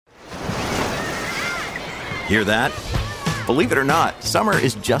Hear that? Believe it or not, summer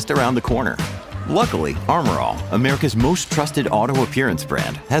is just around the corner. Luckily, Armor All, America's most trusted auto appearance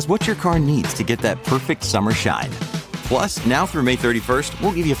brand, has what your car needs to get that perfect summer shine. Plus, now through May 31st,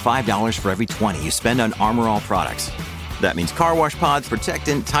 we'll give you $5 for every $20 you spend on Armor All products. That means car wash pods,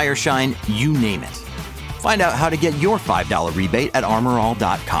 protectant, tire shine, you name it. Find out how to get your $5 rebate at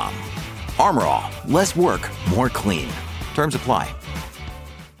armorall.com. Armor All, less work, more clean. Terms apply.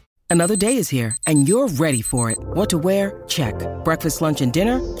 Another day is here, and you're ready for it. What to wear? Check. Breakfast, lunch, and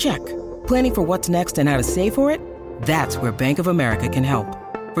dinner? Check. Planning for what's next and how to save for it? That's where Bank of America can help.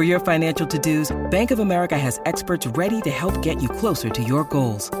 For your financial to-dos, Bank of America has experts ready to help get you closer to your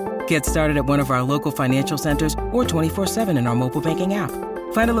goals. Get started at one of our local financial centers or 24/7 in our mobile banking app.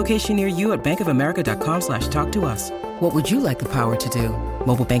 Find a location near you at bankofamerica.com/talktous. What would you like the power to do?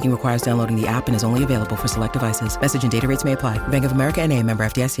 Mobile banking requires downloading the app and is only available for select devices. Message and data rates may apply. Bank of America N.A., member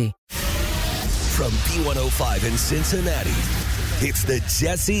FDIC. From B105 in Cincinnati, it's the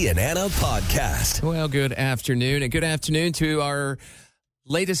Jesse and Anna podcast. Well, good afternoon, and good afternoon to our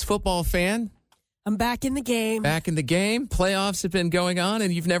latest football fan. I'm back in the game. Back in the game. Playoffs have been going on,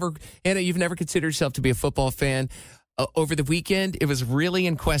 and you've never considered yourself to be a football fan. Over the weekend, it was really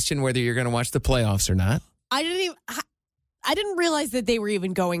in question whether you're going to watch the playoffs or not. I didn't realize that they were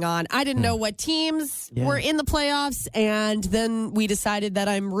even going on. I didn't know what teams were in the playoffs, and then we decided that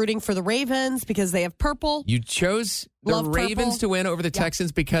I'm rooting for the Ravens because they have purple. You chose the Love Ravens purple. to win over the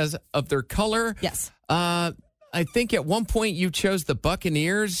Texans because of their color. Yes. I think at one point you chose the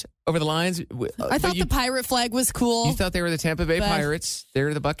Buccaneers over the Lions. I thought the pirate flag was cool. You thought they were the Tampa Bay Pirates.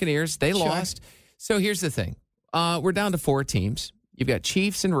 They're the Buccaneers. They lost. So here's the thing. We're down to 4 teams. You've got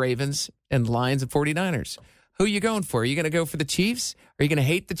Chiefs and Ravens and Lions and 49ers. Who are you going for? Are you going to go for the Chiefs? Are you going to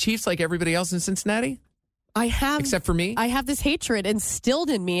hate the Chiefs like everybody else in Cincinnati? Except for me? I have this hatred instilled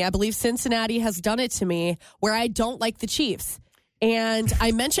in me. I believe Cincinnati has done it to me where I don't like the Chiefs. And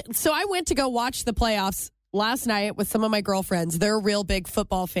I went to go watch the playoffs last night with some of my girlfriends. They're real big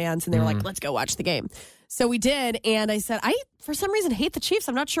football fans, and they were like, let's go watch the game. So we did, and I said, I, for some reason, hate the Chiefs.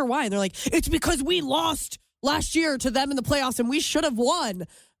 I'm not sure why. And they're like, it's because we lost last year to them in the playoffs, and we should have won.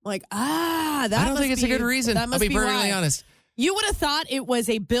 I'm like, I don't think it's a good reason. I'll be brutally honest. You would have thought it was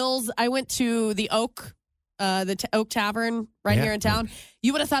a Bills. I went to the Oak Tavern here in town.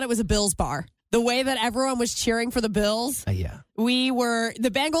 You would have thought it was a Bills bar. The way that everyone was cheering for the Bills. The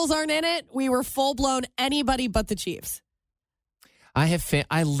Bengals aren't in it. We were full-blown anybody but the Chiefs.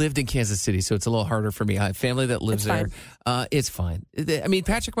 I lived in Kansas City, so it's a little harder for me. I have family that lives there. It's fine. I mean,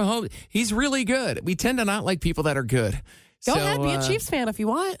 Patrick Mahomes, he's really good. We tend to not like people that are good. Go ahead, be a Chiefs fan if you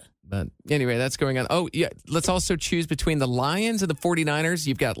want. But anyway, that's going on. Oh, yeah. Let's also choose between the Lions and the 49ers.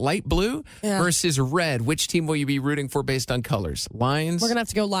 You've got light blue versus red. Which team will you be rooting for based on colors? Lions? We're going to have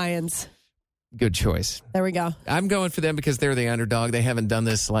to go Lions. Good choice. There we go. I'm going for them because they're the underdog. They haven't done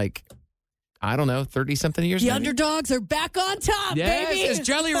this 30-something years. The maybe? Underdogs are back on top, baby. As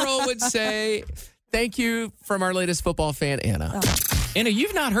Jelly Roll would say. Thank you from our latest football fan, Anna. Anna,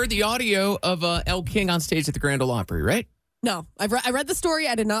 you've not heard the audio of Elle King on stage at the Grand Ole Opry, right? No, I read the story.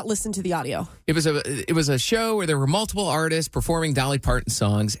 I did not listen to the audio. It was a show where there were multiple artists performing Dolly Parton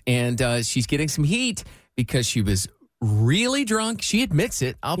songs, and she's getting some heat because she was really drunk. She admits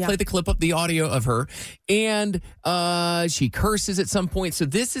it. I'll play the clip of the audio of her, and she curses at some point. So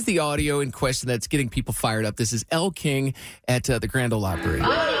this is the audio in question that's getting people fired up. This is Elle King at the Grand Ole Opry.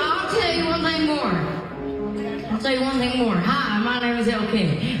 I'll tell you one thing more. Hi, my name is Elle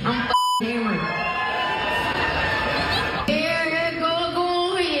King. I'm hammered.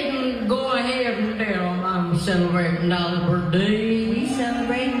 I'm celebrating Dolly's birthday. We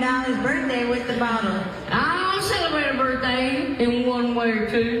celebrating Dolly's birthday with the bottle. I'll celebrate a birthday in one way or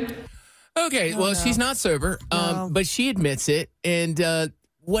two. Okay, well, she's not sober, but she admits it. And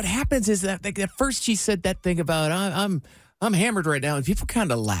what happens is that at first she said that thing about, I'm hammered right now, and people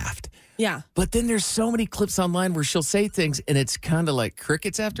kind of laughed. Yeah. But then there's so many clips online where she'll say things, and it's kind of like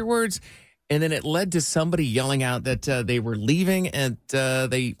crickets afterwards. And then it led to somebody yelling out that they were leaving and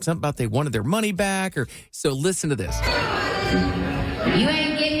something about they wanted their money back. So listen to this. You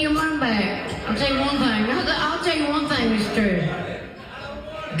ain't getting your money back. I'll tell you one thing is true.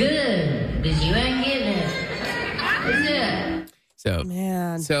 Good, because you ain't getting it. That's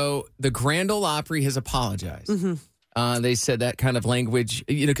it. So the Grand Ole Opry has apologized. Mm-hmm. They said that kind of language,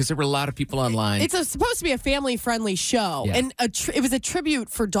 because there were a lot of people online. It's supposed to be a family-friendly show, and it was a tribute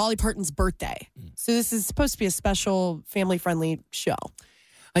for Dolly Parton's birthday. So this is supposed to be a special family-friendly show.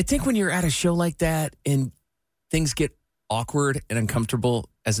 I think when you're at a show like that and things get awkward and uncomfortable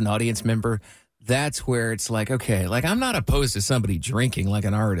as an audience member, that's where it's like, okay, like I'm not opposed to somebody drinking like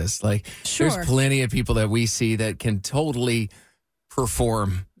an artist. Like Sure. there's plenty of people that we see that can totally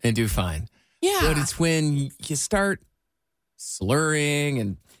perform and do fine. Yeah. But it's when you start slurring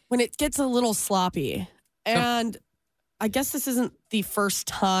and When it gets a little sloppy. And I guess this isn't the first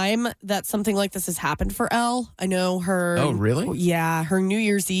time that something like this has happened for Elle. I know her. Oh, really? Yeah. Her New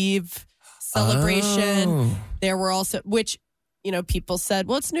Year's Eve celebration. Oh. There were also, which, people said,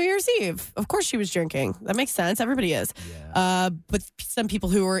 well, it's New Year's Eve. Of course she was drinking. That makes sense. Everybody is. Yeah. But some people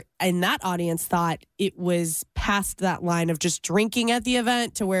who were in that audience thought it was past that line of just drinking at the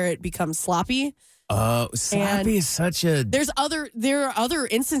event to where it becomes sloppy. Oh, sloppy is such a. There are other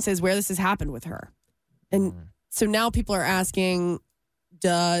instances where this has happened with her. And so now people are asking,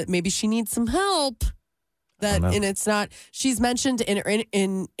 maybe she needs some help. And it's not. She's mentioned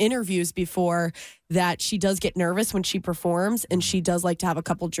in interviews before that she does get nervous when she performs, and she does like to have a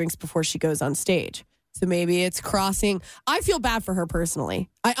couple drinks before she goes on stage. So maybe it's crossing. I feel bad for her personally.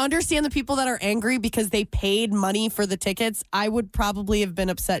 I understand the people that are angry because they paid money for the tickets. I would probably have been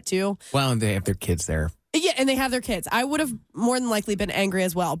upset too. Well, and they have their kids there. Yeah, and they have their kids. I would have more than likely been angry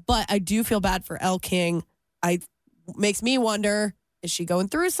as well. But I do feel bad for Elle King. Makes me wonder, is she going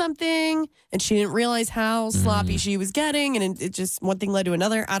through something and she didn't realize how sloppy she was getting, and it just one thing led to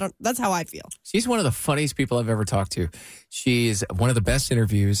another? That's how I feel. She's one of the funniest people I've ever talked to. She's one of the best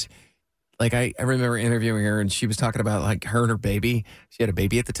interviews. Like I remember interviewing her, and she was talking about like her and her baby. She had a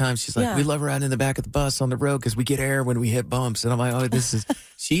baby at the time. She's like, we love riding in the back of the bus on the road because we get air when we hit bumps. And I'm like,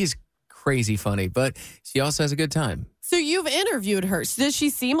 she's crazy funny, but she also has a good time. So you've interviewed her. Does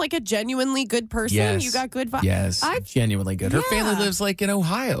she seem like a genuinely good person? Yes. You got good vibes? Yes, genuinely good. Her family lives like in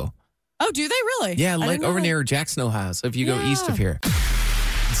Ohio. Oh, do they really? Yeah, like over near Jackson, Ohio. So if you go east of here.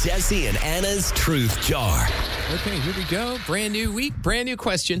 Jesse and Anna's Truth Jar. Okay, here we go. Brand new week, brand new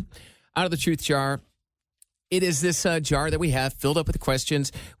question out of the Truth Jar. It is this jar that we have filled up with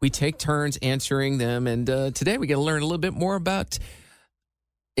questions. We take turns answering them. And today we get to learn a little bit more about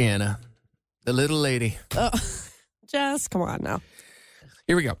Anna, the little lady. Jess, come on now.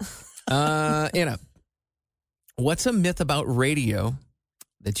 Here we go. Anna, what's a myth about radio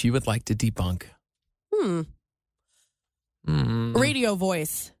that you would like to debunk? Radio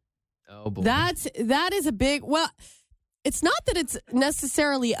voice. Oh, boy. That is a big, well, it's not that it's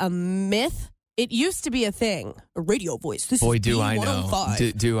necessarily a myth. It used to be a thing. A radio voice. This Boy, is do I know.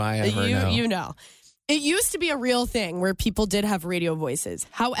 B105. Do I ever know? You know. It used to be a real thing where people did have radio voices.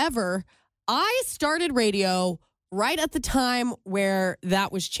 However, I started radio right at the time where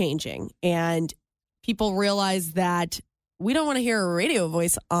that was changing. And people realized that we don't want to hear a radio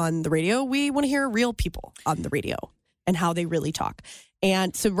voice on the radio. We want to hear real people on the radio and how they really talk.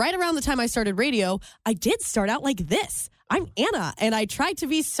 And so right around the time I started radio, I did start out like this. I'm Anna, and I tried to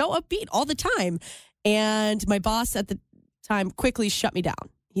be so upbeat all the time. And my boss at the time quickly shut me down.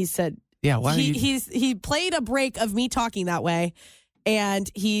 He said, yeah, why he played a break of me talking that way, and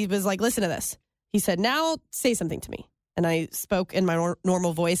he was like, listen to this. He said, now say something to me. And I spoke in my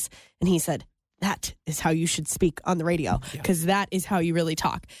normal voice, and he said, that is how you should speak on the radio, because that is how you really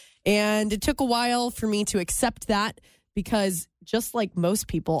talk. And it took a while for me to accept that, because just like most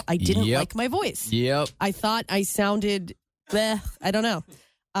people, I didn't like my voice. Yep. I thought I sounded, I don't know.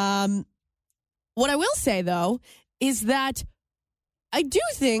 What I will say, though, is that I do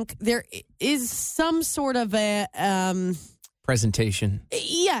think there is some sort of a presentation.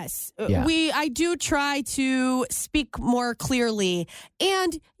 Yes. Yeah. I do try to speak more clearly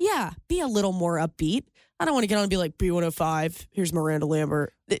and, be a little more upbeat. I don't want to get on and be like, B105, here's Miranda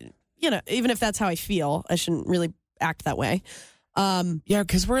Lambert. Even if that's how I feel, I shouldn't really act that way.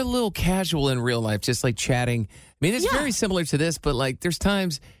 Because we're a little casual in real life, just like chatting. I mean, it's very similar to this, but like there's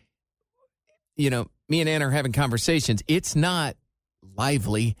times, me and Anna are having conversations. It's not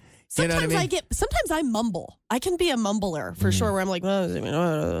lively. Sometimes you know what I mean? Sometimes I mumble. I can be a mumbler for sure, where I'm like,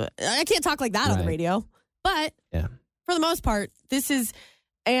 I can't talk like that on the radio. But for the most part,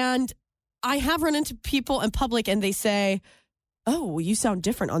 and I have run into people in public and they say, oh, you sound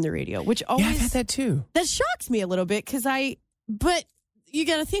different on the radio, which always. Yeah, I've had that too. That shocks me a little bit but you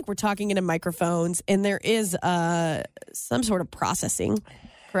got to think we're talking into microphones and there is some sort of processing,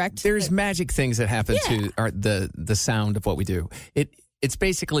 correct? There's magic things that happen to the sound of what we do. It's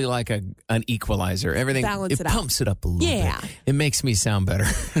basically like an equalizer. Everything it pumps it up a little bit. It makes me sound better.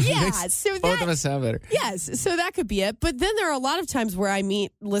 Yeah, so both of us sound better. Yes, so that could be it. But then there are a lot of times where I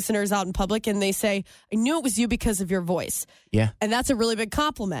meet listeners out in public and they say, I knew it was you because of your voice. Yeah. And that's a really big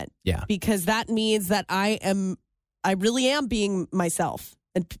compliment. Yeah. Because that means that I really am being myself.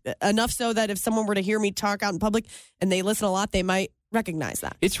 And enough so that if someone were to hear me talk out in public and they listen a lot, they might recognize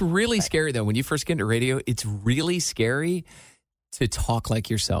that. It's really scary, though. When you first get into radio, it's really scary to talk like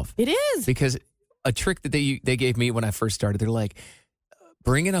yourself. It is. Because a trick that they gave me when I first started, they're like,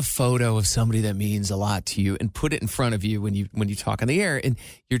 bring in a photo of somebody that means a lot to you and put it in front of you when you talk on the air, and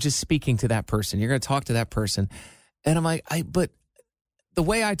you're just speaking to that person. You're going to talk to that person. And I'm like, but the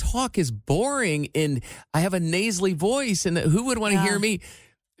way I talk is boring, and I have a nasally voice, and who would want to hear me?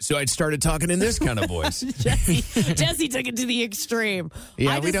 So I started talking in this kind of voice. Jesse took it to the extreme.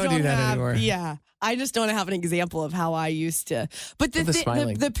 Yeah, we don't do that anymore. Yeah. I just don't have an example of how I used to. But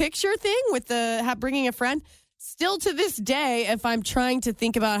the picture thing with bringing a friend, still to this day, if I'm trying to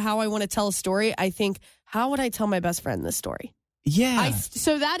think about how I want to tell a story, I think, how would I tell my best friend this story? Yeah.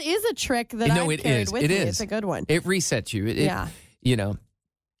 So that is a trick that I've carried with me. It's a good one. It resets you. You know.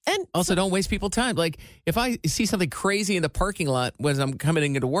 And also, don't waste people's time. Like, if I see something crazy in the parking lot when I'm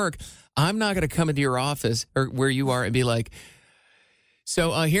coming into work, I'm not going to come into your office or where you are and be like,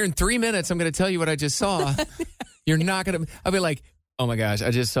 so here in 3 minutes, I'm going to tell you what I just saw. You're not going to, I'll be like, oh my gosh,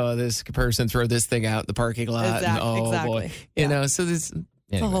 I just saw this person throw this thing out in the parking lot. Exactly. Boy. You know, so this.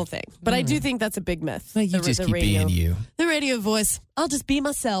 It's a whole thing. But I do think that's a big myth. Well, you just keep being you. The radio voice. I'll just be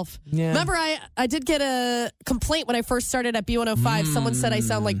myself. Yeah. Remember, I did get a complaint when I first started at B105. Someone said I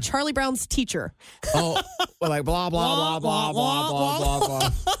sound like Charlie Brown's teacher. Oh, well, like blah, blah, blah, blah, blah, blah, blah, blah.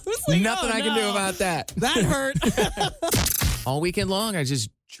 Like, nothing I can do about that. That hurt. All weekend long, I just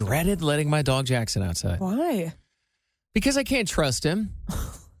dreaded letting my dog Jackson outside. Why? Because I can't trust him.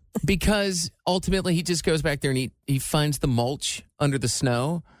 Because ultimately he just goes back there and he finds the mulch under the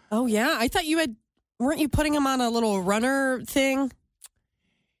snow. Oh, yeah. I thought weren't you putting him on a little runner thing?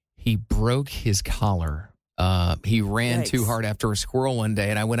 He broke his collar. He ran too hard after a squirrel one day.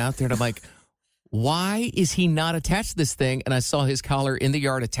 And I went out there and I'm like, why is he not attached to this thing? And I saw his collar in the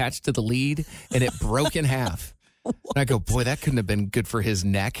yard attached to the lead and it broke in half. And I go, boy, that couldn't have been good for his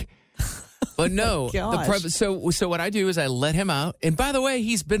neck. But no, so what I do is I let him out. And by the way,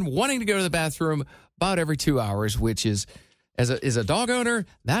 he's been wanting to go to the bathroom about every 2 hours, which is, as a dog owner,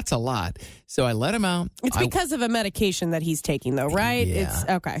 that's a lot. So I let him out. It's because of a medication that he's taking, though, right? Yeah. It's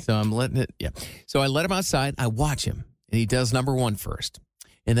okay. So I'm letting it, yeah. So I let him outside. I watch him, and he does number one first.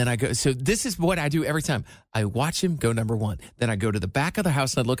 And then I go, so this is what I do every time. I watch him go number one. Then I go to the back of the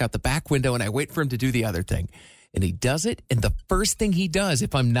house, and I look out the back window, and I wait for him to do the other thing. And he does it, and the first thing he does,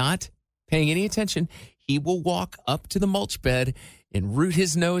 if I'm not paying any attention, he will walk up to the mulch bed and root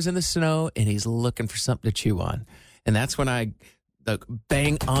his nose in the snow, and he's looking for something to chew on. And that's when I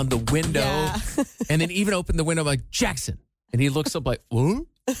bang on the window and then even open the window. I'm like, Jackson. And he looks up like, what?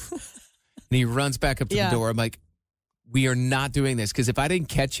 And he runs back up to the door. I'm like, we are not doing this. Because if I didn't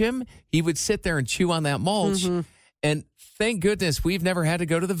catch him, he would sit there and chew on that mulch. Mm-hmm. And thank goodness we've never had to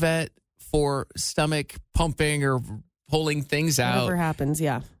go to the vet for stomach pumping or pulling things out. Whatever happens,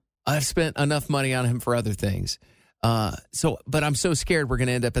 yeah. I've spent enough money on him for other things. But I'm so scared we're going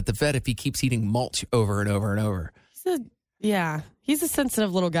to end up at the vet if he keeps eating mulch over and over and over. He's a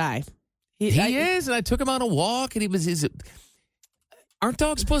sensitive little guy. He is, and I took him on a walk, and aren't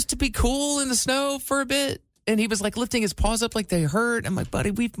dogs supposed to be cool in the snow for a bit? And he was like lifting his paws up like they hurt. I'm like,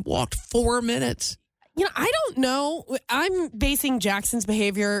 buddy, we've walked 4 minutes. You know, I don't know. I'm basing Jackson's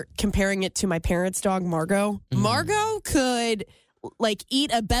behavior, comparing it to my parents' dog, Margot. Margot could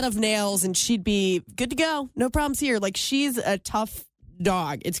eat a bed of nails and she'd be good to go. No problems here. Like, she's a tough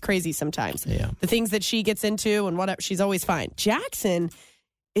dog. It's crazy sometimes. Yeah. The things that she gets into and whatever, she's always fine. Jackson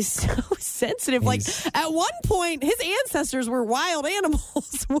is so sensitive. At one point, his ancestors were wild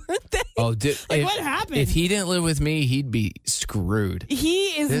animals, weren't they? Oh, what happened? If he didn't live with me, he'd be screwed.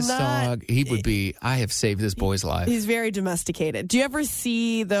 He is this not. Dog, he would be. I have saved this boy's life. He's very domesticated. Do you ever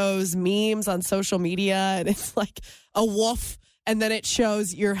see those memes on social media? And it's like a wolf, and then it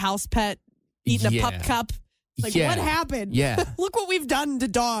shows your house pet eating a pup cup. What happened? Yeah. Look what we've done to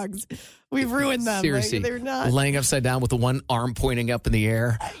dogs. We've ruined them. Seriously. They're not. Laying upside down with the one arm pointing up in the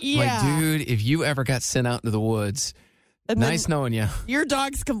air. Yeah. Like, dude, if you ever got sent out into the woods, nice knowing you. Your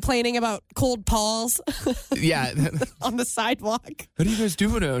dog's complaining about cold paws. Yeah. On the sidewalk. What are you guys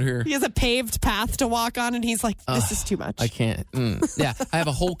doing out here? He has a paved path to walk on, and he's like, this is too much. I can't. Yeah. I have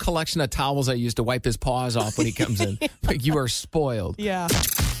a whole collection of towels I use to wipe his paws off when he comes in. Like, you are spoiled. Yeah.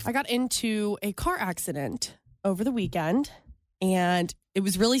 I got into a car accident over the weekend, and it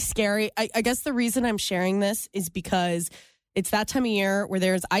was really scary. I guess the reason I'm sharing this is because it's that time of year where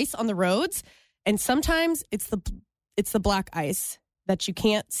there's ice on the roads, and sometimes it's the black ice that you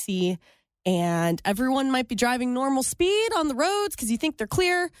can't see, and everyone might be driving normal speed on the roads because you think they're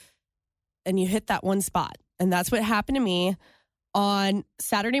clear, and you hit that one spot. And that's what happened to me on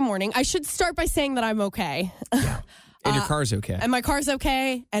Saturday morning. I should start by saying that I'm okay. Yeah. And your car's okay. And my car's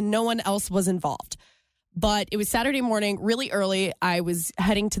okay, and no one else was involved. But it was Saturday morning, really early. I was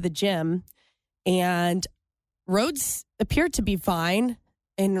heading to the gym, and roads appeared to be fine.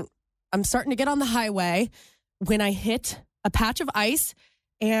 And I'm starting to get on the highway when I hit a patch of ice,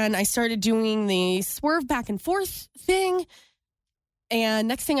 and I started doing the swerve back and forth thing. And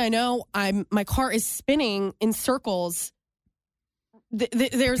next thing I know, my car is spinning in circles.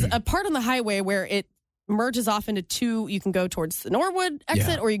 There's a part on the highway where it merges off into two. You can go towards the Norwood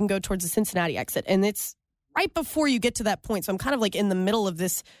exit or you can go towards the Cincinnati exit. And it's right before you get to that point. So I'm kind of like in the middle of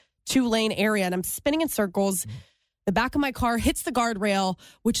this 2-lane area, and I'm spinning in circles. The back of my car hits the guardrail,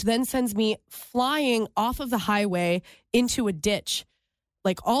 which then sends me flying off of the highway into a ditch,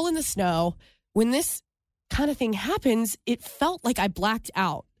 like all in the snow. When this kind of thing happens, it felt like I blacked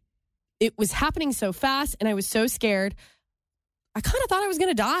out. It was happening so fast, and I was so scared. I kind of thought I was going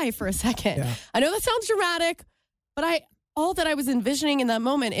to die for a second. Yeah. I know that sounds dramatic, but all that I was envisioning in that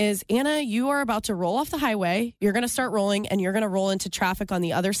moment is, Anna, you are about to roll off the highway. You're going to start rolling, and you're going to roll into traffic on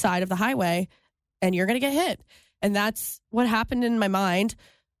the other side of the highway, and you're going to get hit. And that's what happened in my mind.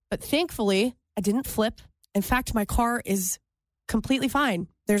 But thankfully, I didn't flip. In fact, my car is completely fine.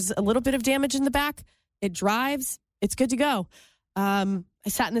 There's a little bit of damage in the back. It drives. It's good to go. I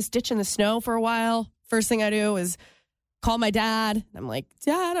sat in this ditch in the snow for a while. First thing I do is call my dad. I'm like,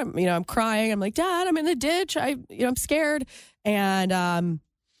 Dad, I'm crying. I'm like, Dad, I'm in the ditch. I'm scared. And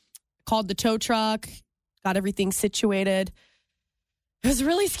called the tow truck, got everything situated. It was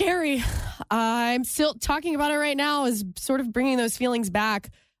really scary. I'm still talking about it right now, is sort of bringing those feelings back.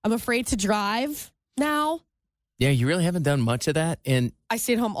 I'm afraid to drive now. Yeah, you really haven't done much of that. And I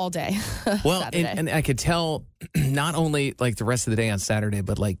stayed home all day. Well, and I could tell not only like the rest of the day on Saturday,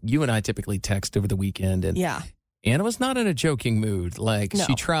 but like you and I typically text over the weekend. And yeah. Anna was not in a joking mood. Like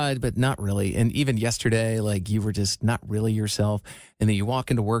she tried, but not really. And even yesterday, like you were just not really yourself. And then you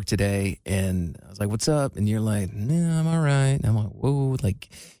walk into work today and I was like, what's up? And you're like, no, I'm all right. And I'm like, whoa, like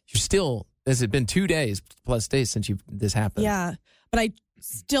you're still, has it been 2 days plus days since this happened? Yeah. But I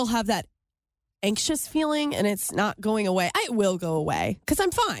still have that anxious feeling and it's not going away. It will go away because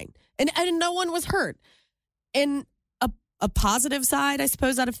I'm fine. And no one was hurt. And a positive side, I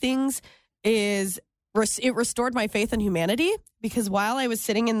suppose, out of things is it restored my faith in humanity, because while I was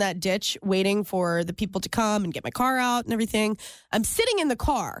sitting in that ditch waiting for the people to come and get my car out and everything, I'm sitting in the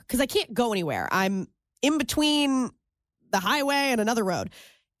car because I can't go anywhere. I'm in between the highway and another road.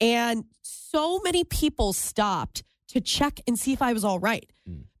 And so many people stopped to check and see if I was all right,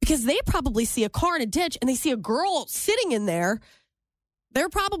 because they probably see a car in a ditch and they see a girl sitting in there. They're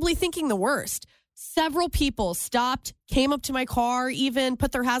probably thinking the worst. Several people stopped, came up to my car, even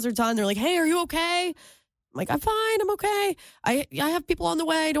put their hazards on. They're like, hey, are you okay? I'm like, I'm fine. I'm okay. I have people on the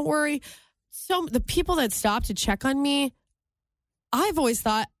way. Don't worry. So the people that stopped to check on me, I've always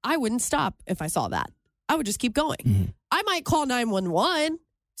thought I wouldn't stop if I saw that. I would just keep going. Mm-hmm. I might call 911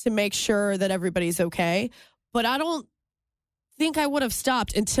 to make sure that everybody's okay, but I don't think I would have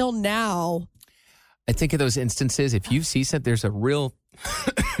stopped until now. I think of those instances, if you see something, there's a real,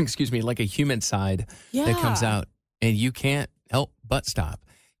 excuse me, like a human side that comes out and you can't help but stop.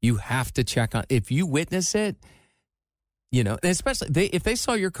 You have to check on, if you witness it, you know, and especially if they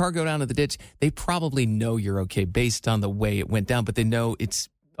saw your car go down to the ditch, they probably know you're okay based on the way it went down, but they know it's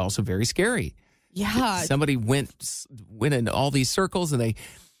also very scary. Yeah. Somebody went in all these circles and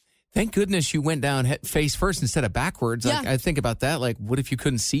thank goodness you went down face first instead of backwards. Yeah. Like, I think about that. Like, what if you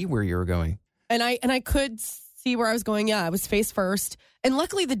couldn't see where you were going? And I could see where I was going. Yeah, I was face first. And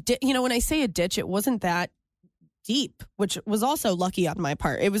luckily, when I say a ditch, it wasn't that deep, which was also lucky on my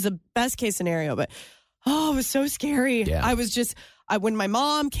part. It was a best case scenario, but it was so scary. Yeah. I was just, when my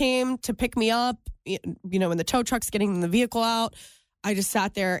mom came to pick me up, when the tow truck's getting the vehicle out, I just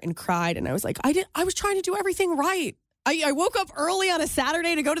sat there and cried. And I was like, I was trying to do everything right. I woke up early on a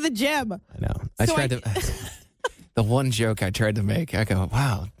Saturday to go to the gym. I know. The one joke I tried to make, I go,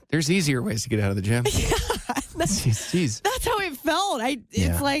 wow, there's easier ways to get out of the gym. Yeah, Jeez. That's how it felt.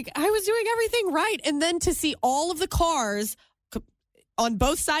 It's like I was doing everything right. And then to see all of the cars on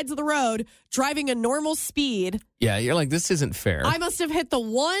both sides of the road driving a normal speed. Yeah, you're like, this isn't fair. I must have hit the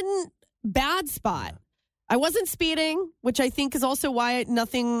one bad spot. I wasn't speeding, which I think is also why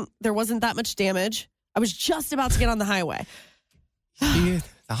there wasn't that much damage. I was just about to get on the highway. The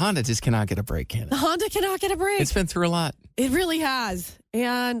Honda just cannot get a break, can it? The Honda cannot get a break. It's been through a lot. It really has.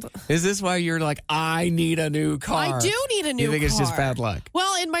 And is this why you're like, I need a new car? I do need a new car. You think it's just bad luck?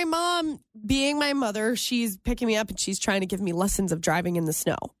 Well, and my mom, being my mother, she's picking me up and she's trying to give me lessons of driving in the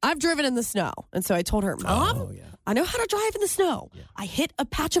snow. I've driven in the snow. And so I told her, Mom, I know how to drive in the snow. Yeah. I hit a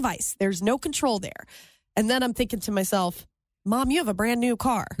patch of ice. There's no control there. And then I'm thinking to myself, Mom, you have a brand new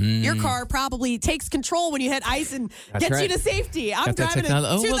car. Your car probably takes control when you hit ice and gets you to safety. I'm driving a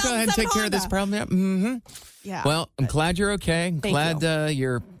 2007 we'll go ahead and take care of this problem. Yeah. Mm-hmm. Yeah. Well, I'm glad you're okay. I'm glad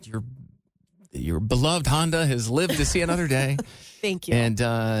your beloved Honda has lived to see another day. Thank you. And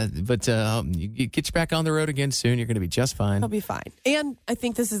but you get you back on the road again soon. You're going to be just fine. I'll be fine. And I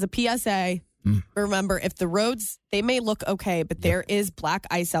think this is a PSA. Remember, if the roads, they may look okay, but there is black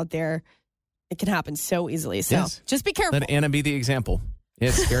ice out there. It can happen so easily. So just be careful. Let Anna be the example.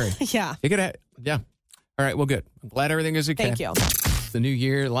 It's scary. Yeah. You gotta, yeah. All right. Well, good. I'm glad everything is okay. Thank you. It's the new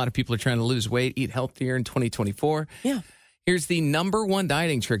year. A lot of people are trying to lose weight, eat healthier in 2024. Yeah. Here's the number one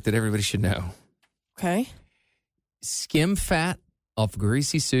dieting trick that everybody should know. Okay. Skim fat off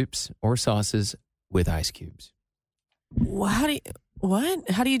greasy soups or sauces with ice cubes. How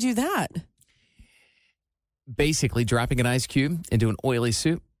do you do that? Basically, dropping an ice cube into an oily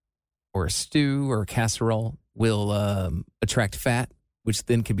soup or a stew or a casserole will attract fat, which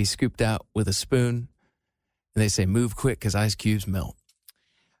then can be scooped out with a spoon. And they say, move quick because ice cubes melt.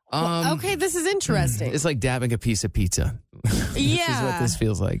 Okay, this is interesting. It's like dabbing a piece of pizza. This is what this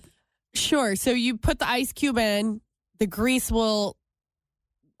feels like. Sure. So you put the ice cube in, the grease will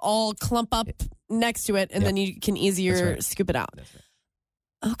all clump up next to it, and then you can easier scoop it out. That's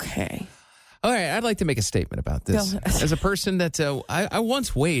right. Okay. All right, I'd like to make a statement about this. As a person that I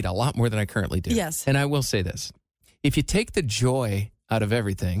once weighed a lot more than I currently do. Yes. And I will say this. If you take the joy out of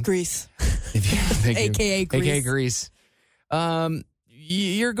everything. Grease. AKA grease. AKA grease.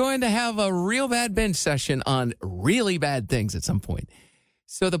 You're going to have a real bad binge session on really bad things at some point.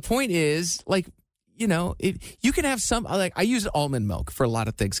 So the point is, like, you know, you can have some, like, I use almond milk for a lot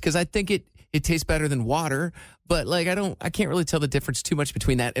of things because I think it tastes better than water, but like I can't really tell the difference too much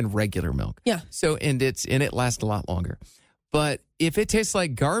between that and regular milk. Yeah. So it lasts a lot longer. But if it tastes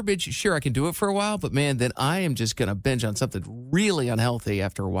like garbage, sure, I can do it for a while, but man, then I am just going to binge on something really unhealthy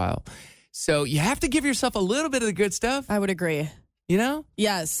after a while. So you have to give yourself a little bit of the good stuff. I would agree. You know?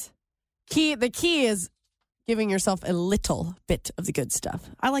 Yes. The key is giving yourself a little bit of the good stuff.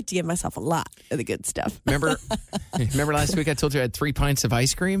 I like to give myself a lot of the good stuff. Remember last week I told you I had 3 pints of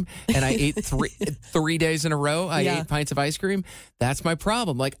ice cream and I ate 3 days in a row. I ate pints of ice cream. That's my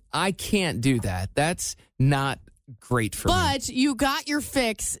problem. Like, I can't do that. That's not great for me. But you got your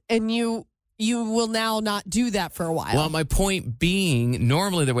fix and you will now not do that for a while. Well, my point being,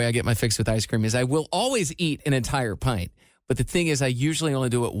 normally the way I get my fix with ice cream is I will always eat an entire pint. But the thing is, I usually only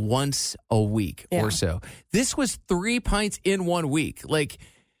do it once a week or so. This was 3 pints in 1 week. Like,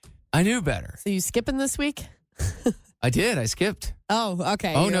 I knew better. So you skipping this week? I did. I skipped. Oh,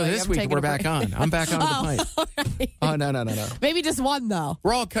 okay. Oh, no, this week we're back on. I'm back on the pint. Right. Oh, no. Maybe just one, though.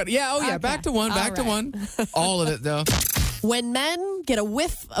 We're all cut. Yeah, okay. Back to one. Back to one. All of it, though. When men get a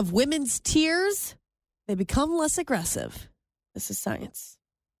whiff of women's tears, they become less aggressive. This is science.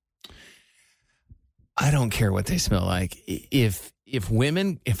 I don't care what they smell like. If a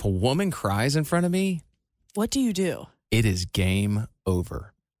woman cries in front of me, what do you do? It is game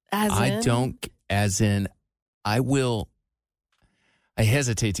over. I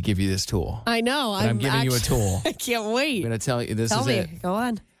hesitate to give you this tool. I know. I'm giving you a tool. I can't wait. I'm going to tell you this Tell is me. it. Go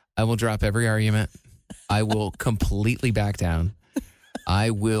on. I will drop every argument. I will completely back down.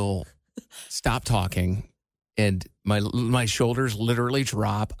 I will stop talking, and my shoulders literally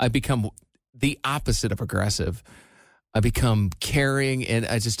drop. I become the opposite of aggressive. I become caring, and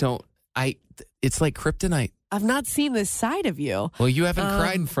I just don't. It's like kryptonite. I've not seen this side of you. Well, you haven't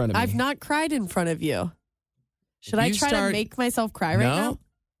cried in front of me. I've not cried in front of you. Should I try to make myself cry right now?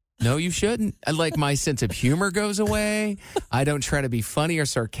 No, you shouldn't. Like, my sense of humor goes away. I don't try to be funny or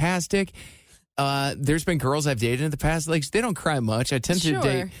sarcastic. There's been girls I've dated in the past, like, they don't cry much. I tend to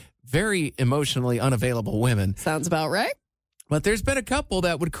date very emotionally unavailable women. Sounds about right. But there's been a couple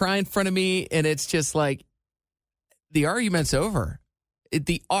that would cry in front of me, and it's just like, the argument's over.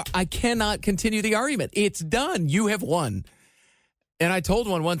 I cannot continue the argument. It's done. You have won. And I told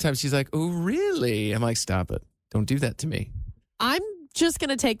one time, she's like, oh, really? I'm like, stop it. Don't do that to me. I'm just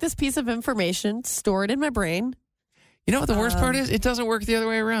going to take this piece of information, store it in my brain. You know what the worst part is? It doesn't work the other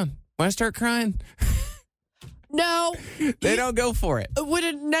way around. When I start crying, no, they don't go for it.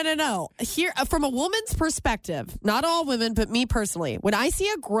 No. Here, from a woman's perspective, not all women, but me personally, when I see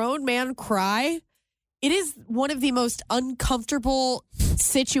a grown man cry, it is one of the most uncomfortable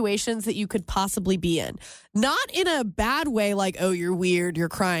situations that you could possibly be in. Not in a bad way, like, oh, you're weird, you're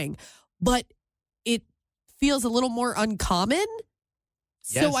crying, but it feels a little more uncommon.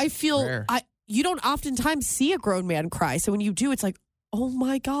 Yes, so I feel rare. You don't oftentimes see a grown man cry. So when you do, it's like, oh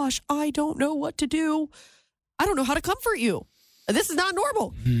my gosh, I don't know what to do. I don't know how to comfort you. This is not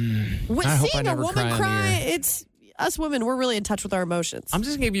normal. I hope I Seeing a never woman cry on the cry, air. it's us women, we're really in touch with our emotions. I'm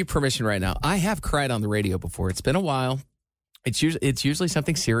just going to give you permission right now. I have cried on the radio before. It's been a while. It's usually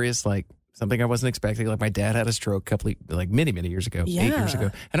something serious, like something I wasn't expecting. Like my dad had a stroke many years ago, 8 years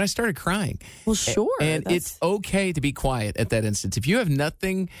ago, and I started crying. Well, sure. And it's okay to be quiet at that instance. If you have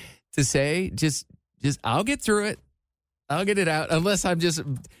nothing to say, just I'll get through it. I'll get it out. Unless I'm just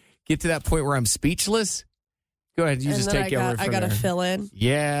get to that point where I'm speechless. Go ahead. You just take over from I got to there. fill in.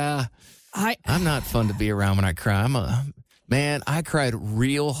 Yeah. I'm not fun to be around when I cry. Man, I cried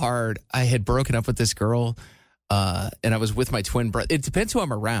real hard. I had broken up with this girl, and I was with my twin brother. It depends who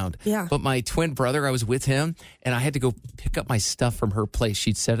I'm around. Yeah. But my twin brother, I was with him, and I had to go pick up my stuff from her place.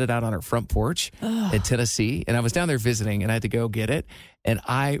 She'd set it out on her front porch in Tennessee, and I was down there visiting, and I had to go get it. And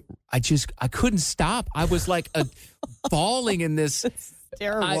I couldn't stop. I was like bawling in this.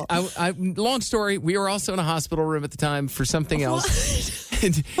 Terrible. Long story. We were also in a hospital room at the time for something else.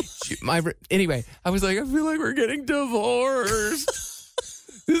 And anyway, I was like, I feel like we're getting divorced.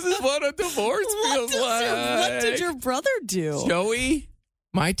 This is what a divorce feels like. What did your brother do? Joey,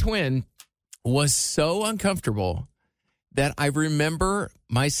 my twin, was so uncomfortable that I remember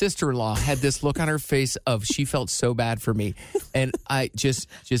my sister-in-law had this look on her face of she felt so bad for me. And I just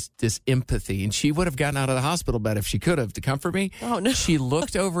this empathy. And she would have gotten out of the hospital bed if she could have to comfort me. Oh, no. She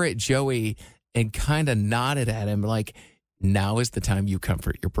looked over at Joey and kind of nodded at him like, now is the time you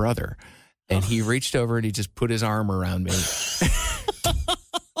comfort your brother. And he reached over and he just put his arm around me. This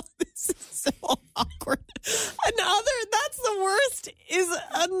is so awkward. That's the worst, is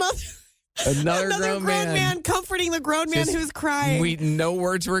another grown man comforting the grown man who's crying. No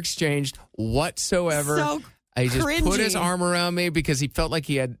words were exchanged whatsoever. So I just cringy. put his arm around me because he felt like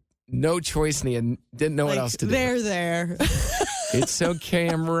he had no choice and he didn't know what else to do. There. It's okay.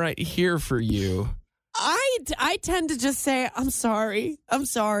 I'm right here for you. I tend to just say, I'm sorry,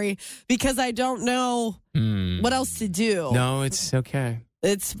 because I don't know what else to do. No, it's okay.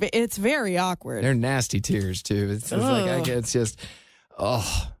 It's very awkward. They're nasty tears, too. It's like, it's just,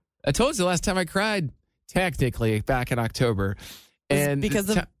 I told you the last time I cried, technically, back in October. And because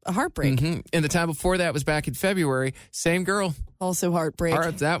of a heartbreak. Mm-hmm. And the time before that was back in February. Same girl. Also heartbreak.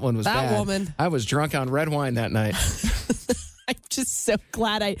 That one was that bad. Woman. I was drunk on red wine that night. I'm just so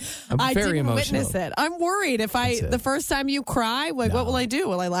glad I very didn't emotional. witness it. I'm worried if the first time you cry, what will I do?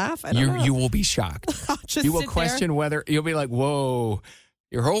 Will I laugh? I don't know. You will be shocked. I'll just you will sit question whether you'll be like, whoa,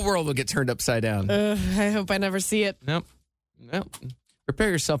 your whole world will get turned upside down. I hope I never see it. Nope. Prepare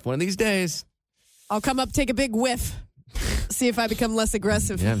yourself one of these days. I'll come up, take a big whiff, see if I become less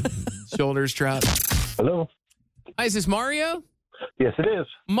aggressive. Yeah. Shoulders drop. Hello. Hi, is this Mario? Yes, it is.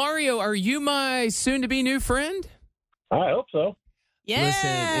 Mario, are you my soon-to-be new friend? I hope so. Yeah, Listen,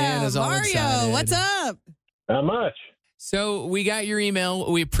 Anna's all Mario, excited. what's up? Not much. So we got your email.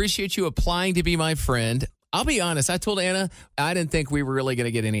 We appreciate you applying to be my friend. I'll be honest. I told Anna I didn't think we were really going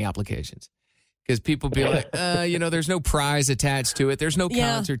to get any applications because people be like, there's no prize attached to it. There's no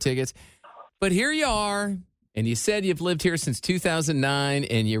concert tickets. But here you are, and you said you've lived here since 2009,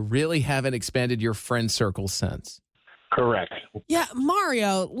 and you really haven't expanded your friend circle since. Correct. Yeah,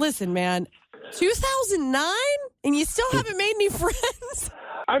 Mario, listen, man. 2009? And you still haven't made any friends?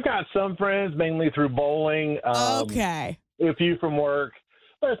 I've got some friends, mainly through bowling. Okay. A few from work.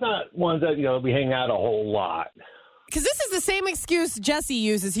 But it's not ones that, we hang out a whole lot. Because this is the same excuse Jesse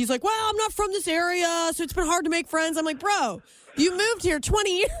uses. He's like, well, I'm not from this area, so it's been hard to make friends. I'm like, bro, you moved here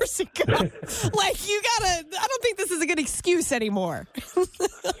 20 years ago. I don't think this is a good excuse anymore.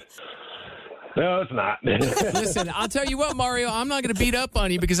 No, it's not. Listen, I'll tell you what, Mario, I'm not going to beat up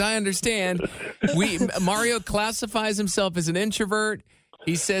on you because I understand. Mario classifies himself as an introvert.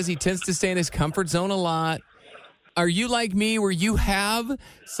 He says he tends to stay in his comfort zone a lot. Are you like me where you have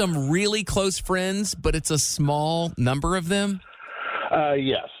some really close friends, but it's a small number of them?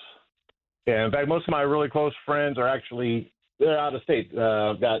 Yes. Yeah, in fact, most of my really close friends are they're out of state.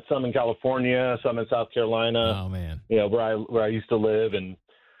 I've got some in California, some in South Carolina. Oh, man. Where I used to live, and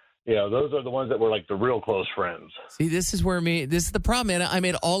those are the ones that were like the real close friends. See, this is the problem, man. I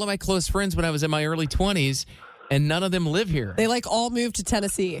made all of my close friends when I was in my early 20s, and none of them live here. They all moved to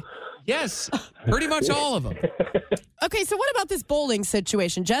Tennessee. Yes, pretty much all of them. Okay, so what about this bowling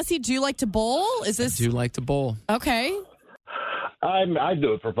situation? Jesse, do you like to bowl? I do like to bowl. Okay. I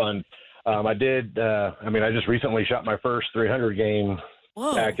do it for fun. I did. I just recently shot my first 300 game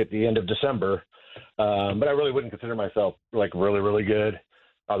back at the end of December, but I really wouldn't consider myself like really, really good,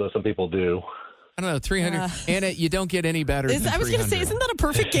 although some people do. I don't know, 300. Anna, you don't get any better than 300. I was going to say, isn't that a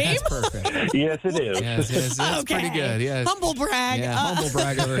perfect game? That's perfect. Yes, it is. Yes, that's pretty good. Yes. Humble brag. Yeah, humble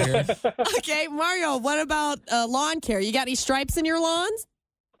brag over here. Okay, Mario, what about lawn care? You got any stripes in your lawns?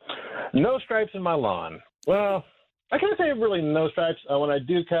 No stripes in my lawn. Well, I can't say really no stripes. When I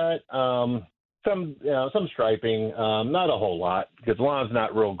do cut, some striping, not a whole lot because the lawn's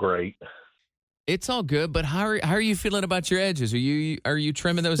not real great. It's all good, but how are you feeling about your edges? Are you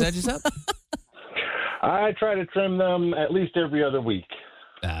trimming those edges up? I try to trim them at least every other week.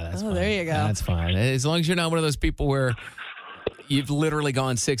 That's fine. There you go. That's fine. As long as you're not one of those people where you've literally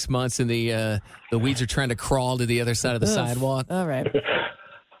gone 6 months and the weeds are trying to crawl to the other side of the sidewalk. All right.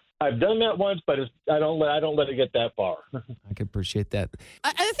 I've done that once, but I don't let it get that far. I can appreciate that.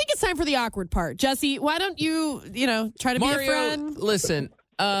 I think it's time for the awkward part. Jesse, why don't you try to Mario, be a friend? Listen,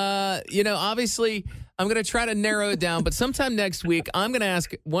 obviously I'm going to try to narrow it down, but sometime next week, I'm going to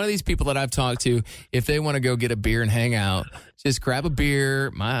ask one of these people that I've talked to if they want to go get a beer and hang out. Just grab a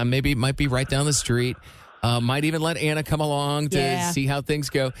beer. Maybe it might be right down the street. Might even let Anna come along to see how things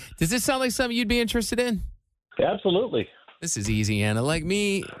go. Does this sound like something you'd be interested in? Absolutely. This is easy, Anna. Like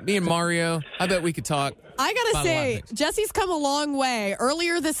me and Mario, I bet we could talk. I got to say, Jesse's come a long way.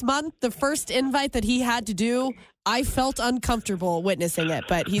 Earlier this month, the first invite that he had to do, I felt uncomfortable witnessing it,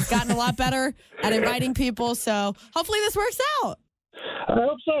 but he's gotten a lot better at inviting people, so hopefully this works out. I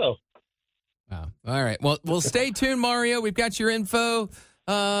hope so. Wow. All right. Well, we'll stay tuned, Mario. We've got your info.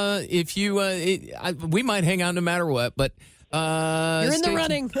 If you, we might hang out no matter what, but you're in the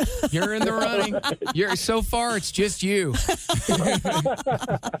running. You're in the running. So far, it's just you.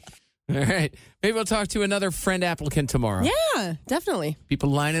 All right. Maybe we'll talk to another friend applicant tomorrow. Yeah, definitely. People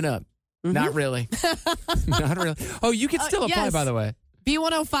lining up. Mm-hmm. Not really. Not really. Oh, you can still apply, by the way.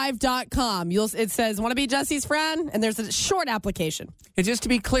 B105.com. It says, want to be Jesse's friend? And there's a short application. And just to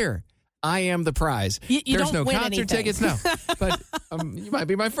be clear, I am the prize. You There's don't no win concert anything. tickets, no. But you might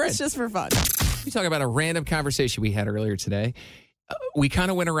be my friend. It's just for fun. We talk about a random conversation we had earlier today. We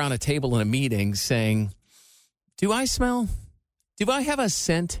kind of went around a table in a meeting saying, do I smell? Do I have a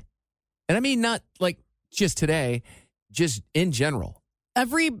scent? And I mean, not like just today, just in general.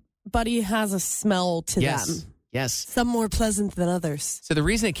 Everybody has a smell to them. Yes. Some more pleasant than others. So the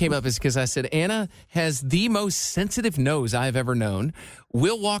reason it came up is because I said, Anna has the most sensitive nose I've ever known.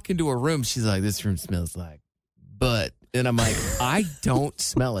 We'll walk into a room. She's like, this room smells like butt. And I'm like, I don't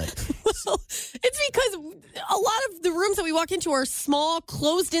smell it. Well, it's because a lot of the rooms that we walk into are small,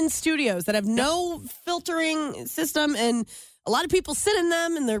 closed-in studios that have no filtering system, and a lot of people sit in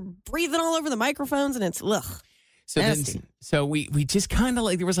them, and they're breathing all over the microphones, and it's ugh. So we just kind of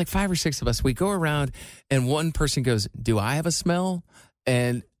like, there was like 5 or 6 of us. We go around, and one person goes, do I have a smell?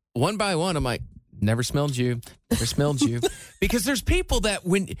 And one by one, I'm like, never smelled you. Never smelled you. Because there's people that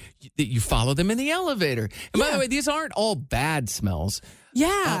when you follow them in the elevator. And by the way, these aren't all bad smells.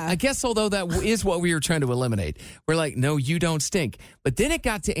 Yeah. I guess, although that is what we were trying to eliminate. We're like, no, you don't stink. But then it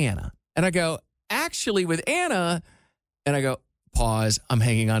got to Anna. And I go, actually, with Anna, and I go, pause. I'm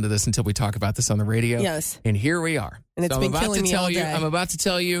hanging on to this until we talk about this on the radio. Yes. And here we are. And it's been killing me all day. I'm about to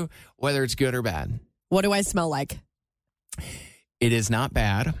tell you whether it's good or bad. What do I smell like? It is not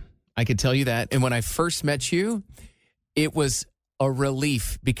bad. I can tell you that. And when I first met you, it was a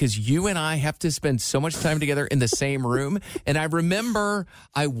relief because you and I have to spend so much time together in the same room. And I remember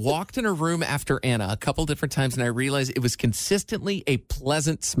I walked in a room after Anna a couple different times, and I realized it was consistently a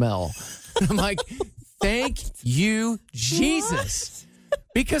pleasant smell. I'm like, thank you, Jesus.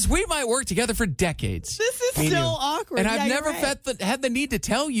 Because we might work together for decades. This is so awkward. And I've never had the need to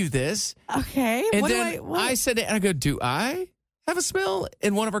tell you this. Okay. And then I said, and I go, do I have a smell?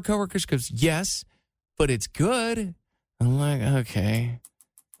 And one of our coworkers goes, yes, but it's good. I'm like, okay.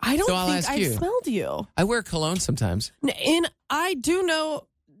 I don't so think I've smelled you. I wear cologne sometimes. And I do know,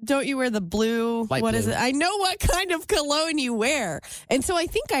 don't you wear the blue? Light what blue. is it? I know what kind of cologne you wear. And so I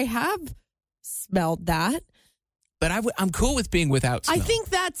think I have smelled that. But I'm cool with being without smell. I think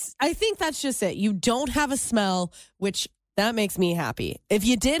that's just it. You don't have a smell, which that makes me happy. If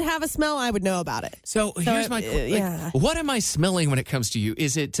you did have a smell, I would know about it. So here's my question. What am I smelling when it comes to you?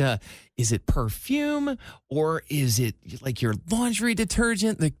 Is it perfume or is it like your laundry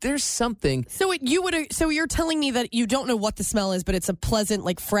detergent? Like there's something. So you're telling me that you don't know what the smell is, but it's a pleasant,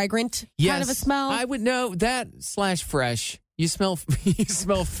 like fragrant kind of a smell? I would know that / fresh. You smell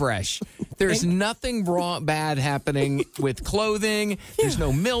fresh. There's nothing bad happening with clothing. There's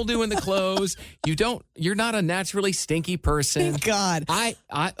no mildew in the clothes. You're not a naturally stinky person. Thank God.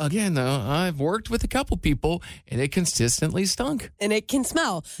 I've worked with a couple people and it consistently stunk. And it can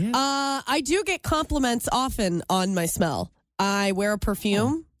smell. Yeah. I do get compliments often on my smell. I wear a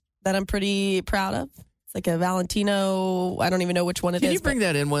perfume that I'm pretty proud of. It's like a Valentino. I don't even know which one it is. Can you bring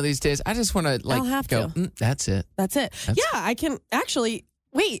that in one of these days? I just want to I'll have go, to. That's it. That's it. Yeah, I can actually.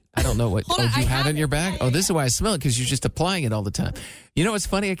 Wait. I don't know what. Hold do on, you I have it in have your it. bag? Oh, this is why I smell it, because you're just applying it all the time. You know what's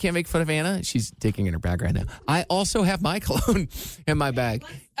funny? I can't make fun of Anna. She's digging in her bag right now. I also have my cologne in my bag.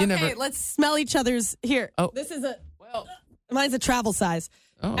 Let's smell each other's. Here. Oh. This is mine's a travel size.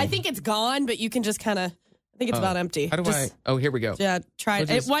 Oh. I think it's gone, but you can just kind of. I think it's about empty. How do Just- I? Oh, here we go. Yeah, try it.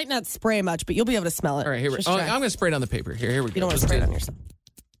 We'll just- It might not spray much, but you'll be able to smell it. All right, here we Just go. Oh, try. I'm going to spray it on the paper. Here we go. You don't want to spray it on yourself.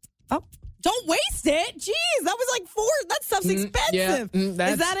 Oh, don't waste it. Jeez, that was like $4. That stuff's expensive. Yeah, Is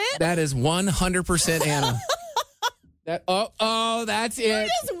that it? That is 100% Anna. That's it. You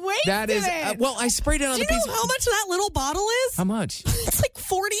just wasted That is. it. Well, I sprayed it on Do the you piece. know how much that little bottle is? How much? It's like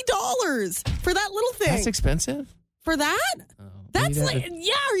 $40 for that little thing. That's expensive. For that? That's maybe like,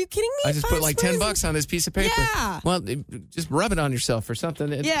 yeah, are you kidding me? I just 5 put like sprays? $10 on this piece of paper. Yeah. Well, just rub it on yourself or something.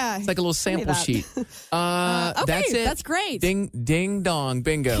 It's like a little give me sample that. sheet. Okay, That's it. that's great. Ding dong,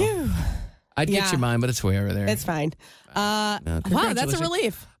 bingo. Phew. I'd get Yeah. you mine, but it's way over there. It's fine. Wow, that's a congratulations.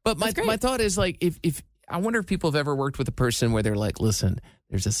 relief. But That's great. my thought is like if I wonder if people have ever worked with a person where they're like, listen,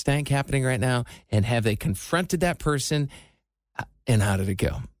 there's a stank happening right now, and have they confronted that person, and how did it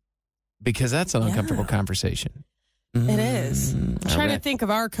go? Because that's an uncomfortable conversation. It is. I'm all trying to right. think of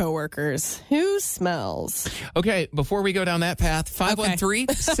our coworkers. Who smells? Okay, before we go down that path,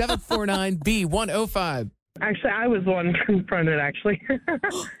 513-749-B105. Actually, I was the one confronted, actually.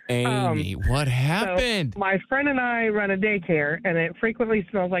 Amy, what happened? So my friend and I run a daycare, and it frequently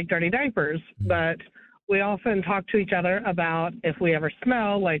smells like dirty diapers. But we often talk to each other about if we ever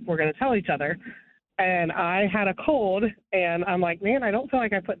smell, like we're going to tell each other. And I had a cold, and I'm like, man, I don't feel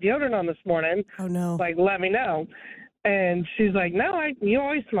like I put deodorant on this morning. Oh, no. Like, let me know. And she's like, no, you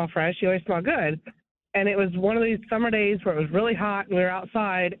always smell fresh. You always smell good. And it was one of these summer days where it was really hot, and we were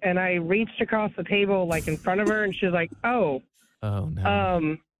outside, and I reached across the table, like, in front of her, and she was like, oh,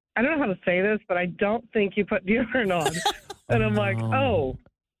 no. I don't know how to say this, but I don't think you put deodorant on. And I'm like, oh.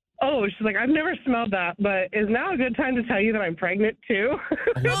 She's like, I've never smelled that, but is now a good time to tell you that I'm pregnant, too?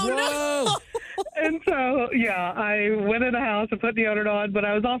 Whoa. And so, yeah, I went in the house and put deodorant on, but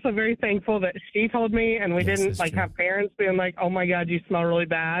I was also very thankful that she told me, and we didn't, like, have parents being like, oh, my God, you smell really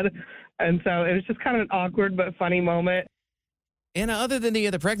bad. And so it was just kind of an awkward but funny moment. Anna, other than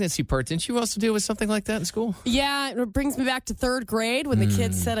the pregnancy part, didn't you also deal with something like that in school? Yeah, it brings me back to 3rd grade when the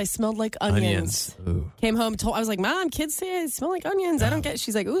kids said I smelled like onions. Ooh. Came home, I was like, Mom, kids say I smell like onions. I don't get.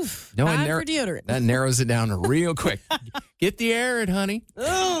 She's like, oof, No, bad for deodorant. That narrows it down real quick. Get the air in, honey.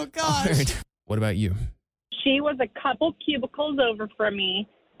 Oh, gosh. All right. What about you? She was a couple cubicles over from me,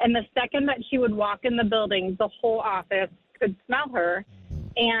 and the second that she would walk in the building, the whole office could smell her.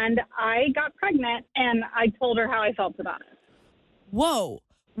 And I got pregnant, and I told her how I felt about it. Whoa.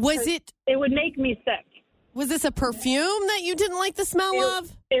 Was it? It would make me sick. Was this a perfume that you didn't like the smell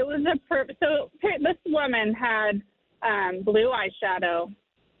of? It was so this woman had blue eyeshadow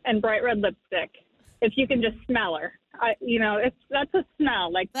and bright red lipstick. If you can just smell her, that's a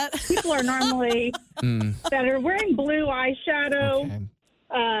smell. Like people are normally that are wearing blue eyeshadow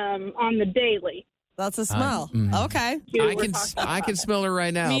on the daily. That's a smell. Okay. I can smell her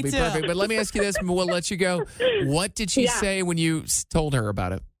right now. Me It'll be too. perfect. But let me ask you this, and we'll let you go. What did she say when you told her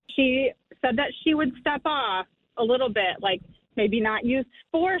about it? She said that she would step off a little bit, like maybe not use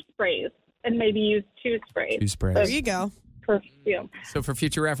 4 sprays and maybe use 2 sprays. 2 sprays. There you go. Perfume. So for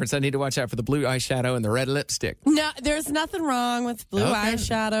future reference, I need to watch out for the blue eyeshadow and the red lipstick. No, there's nothing wrong with blue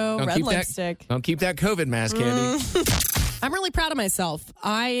eyeshadow, red lipstick. Don't keep that COVID mask handy. I'm really proud of myself.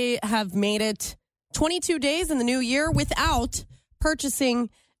 I have made it 22 days in the new year without purchasing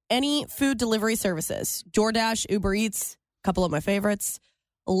any food delivery services. DoorDash, Uber Eats, a couple of my favorites.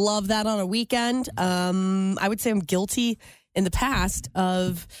 Love that on a weekend. I would say I'm guilty in the past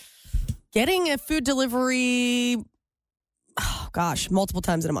of getting a food delivery, multiple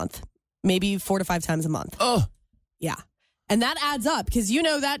times in a month. Maybe 4 to 5 times a month. Oh. Yeah. And that adds up because,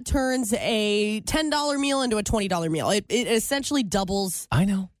 that turns a $10 meal into a $20 meal. It essentially doubles. I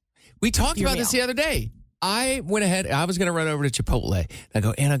know. We talked your about meal. this the other day. I went ahead. I was going to run over to Chipotle. I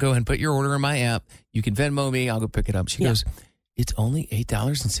go, Anna, go ahead and put your order in my app. You can Venmo me. I'll go pick it up. She goes, it's only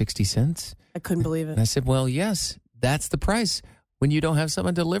 $8.60. I couldn't believe it. And I said, well, yes, that's the price when you don't have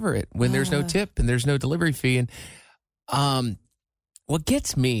someone deliver it, when there's no tip and there's no delivery fee. And what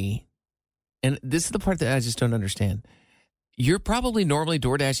gets me, and this is the part that I just don't understand, you're probably normally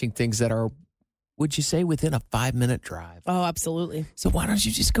DoorDashing things that are, would you say, within a 5-minute drive? Oh, absolutely. So why don't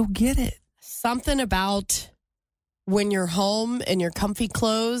you just go get it? Something about when you're home in your comfy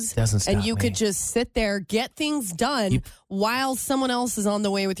clothes Doesn't stop and you me. could just sit there, get things done while someone else is on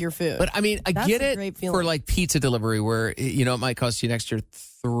the way with your food. But I mean, I That's get a it great feeling. for like pizza delivery where, you know, it might cost you an extra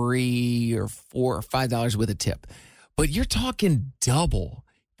 $3 or $4 or $5 with a tip. But you're talking double.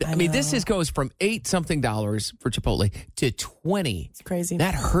 I mean, this goes from $8-something for Chipotle to $20. It's crazy.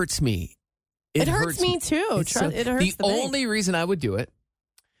 That hurts me. It hurts me too. It hurts the bank. only reason I would do it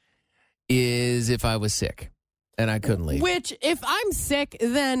is if I was sick and I couldn't leave. Which, if I'm sick,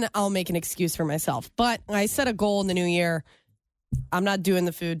 then I'll make an excuse for myself. But I set a goal in the new year. I'm not doing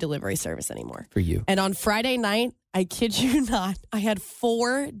the food delivery service anymore. For you. And on Friday night, I kid you not, I had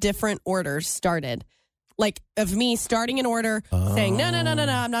 4 different orders started. Like, of me starting an order, saying, no,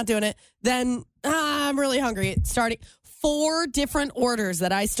 I'm not doing it. Then, I'm really hungry. Starting 4 different orders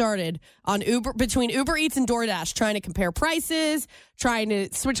that I started on Uber, between Uber Eats and DoorDash, trying to compare prices, trying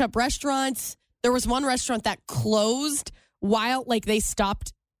to switch up restaurants. There was one restaurant that closed while, like, they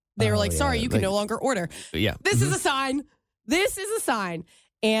stopped. They were like, sorry, you can no longer order. Yeah. This is a sign. This is a sign.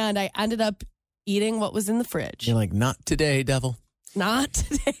 And I ended up eating what was in the fridge. You're like, not today, devil. Not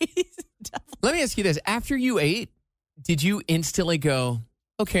today, devil. Let me ask you this. After you ate, did you instantly go,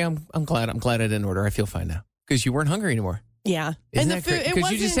 okay, I'm glad I didn't order. I feel fine now. Because you weren't hungry anymore. Yeah. Isn't and the that food, great?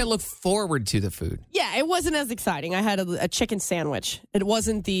 Because you just said look forward to the food. Yeah, it wasn't as exciting. I had a chicken sandwich. It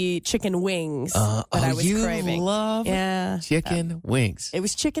wasn't the chicken wings that I was craving. Love chicken wings. It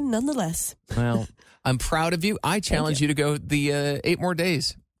was chicken nonetheless. Well, I'm proud of you. I challenge you to go the 8 more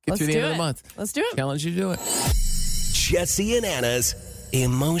days. Get through the end of the month. Let's do it. Challenge you to do it. Jesse and Anna's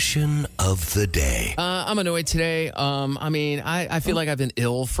emotion of the day. I'm annoyed today. I feel like I've been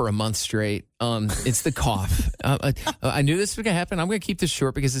ill for a month straight. It's the cough. I knew this was going to happen. I'm going to keep this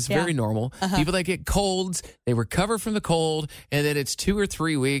short because it's very normal. People that get colds, they recover from the cold, and then it's 2 or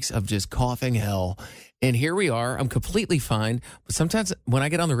 3 weeks of just coughing hell. And here we are. I'm completely fine. But sometimes when I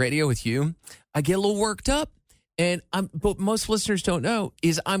get on the radio with you, I get a little worked up. And but most listeners don't know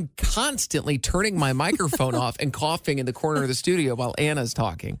is I'm constantly turning my microphone off and coughing in the corner of the studio while Anna's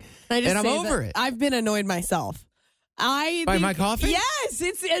talking. And I'm over it. I've been annoyed myself. By my coughing? Yes,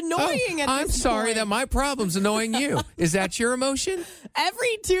 it's annoying. I'm sorry that my problem's annoying you. Is that your emotion?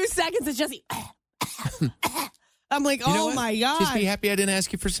 Every 2 seconds, it's Jesse. I'm like, You know oh what? my God. Just be happy I didn't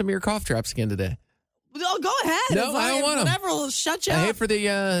ask you for some of your cough drops again today. Oh, go ahead. No, I don't want them. Whatever will shut you I up. hate for the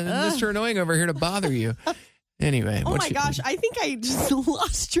Mr. Annoying over here to bother you. Anyway. Oh my gosh, I think I just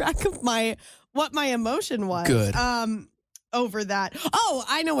lost track of what my emotion was. Good. Over that. Oh,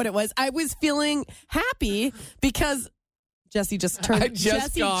 I know what it was. I was feeling happy because Jesse just turned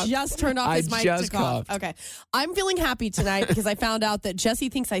off his mic to cough. Okay. I'm feeling happy tonight because I found out that Jesse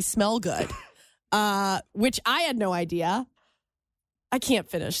thinks I smell good. Which I had no idea. I can't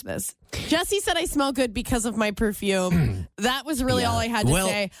finish this. Jesse said I smell good because of my perfume. That was really all I had to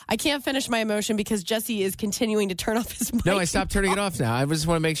say. I can't finish my emotion because Jesse is continuing to turn off his mic. No, I stopped turning it off now. I just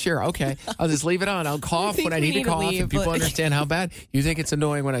want to make sure. Okay, I'll just leave it on. I'll cough when I need to cough, and people understand how bad. You think it's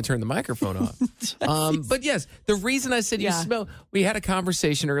annoying when I turn the microphone off. But yes, the reason I said you smell, we had a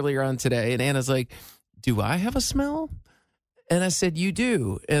conversation earlier on today, and Anna's like, do I have a smell? And I said, you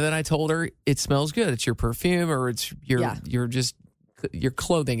do. And then I told her, it smells good. It's your perfume or it's your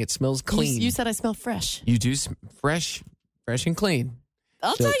clothing. It smells clean. You said I smell fresh. You do fresh and clean.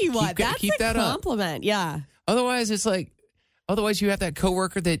 I'll tell you what, that's a compliment. Up. Yeah. Otherwise, you have that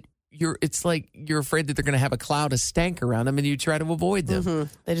coworker that you're afraid that they're going to have a cloud of stank around them and you try to avoid them.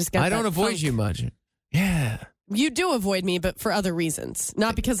 Mm-hmm. They just got I don't avoid you much. Yeah. You do avoid me, but for other reasons.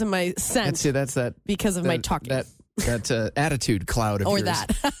 Not because of my scent. That's that. Because of my talking. That attitude cloud of or yours.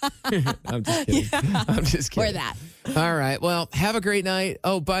 That. I'm just kidding. Yeah. I'm just kidding. Or that. All right. Well, have a great night.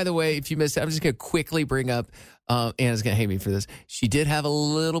 Oh, by the way, if you missed it, I'm just going to quickly bring up, Anna's going to hate me for this. She did have a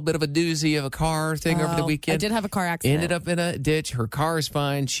little bit of a doozy of a car thing over the weekend. I did have a car accident. Ended up in a ditch. Her car is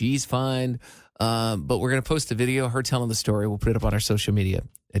fine. She's fine. But we're going to post a video of her telling the story. We'll put it up on our social media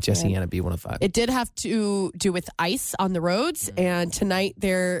at Jesse Anna B105. It did have to do with ice on the roads. And tonight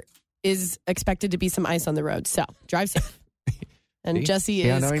there is expected to be some ice on the road. So drive safe. And Jesse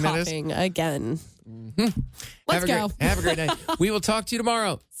is coughing again. Mm-hmm. Let's go. Have a great night. We will talk to you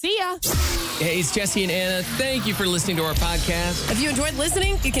tomorrow. See ya. Hey, it's Jesse and Anna. Thank you for listening to our podcast. If you enjoyed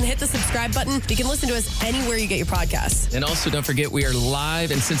listening, you can hit the subscribe button. You can listen to us anywhere you get your podcasts. And also, don't forget, we are live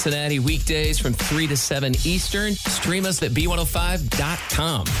in Cincinnati weekdays from 3 to 7 Eastern. Stream us at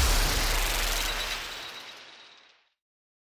B105.com.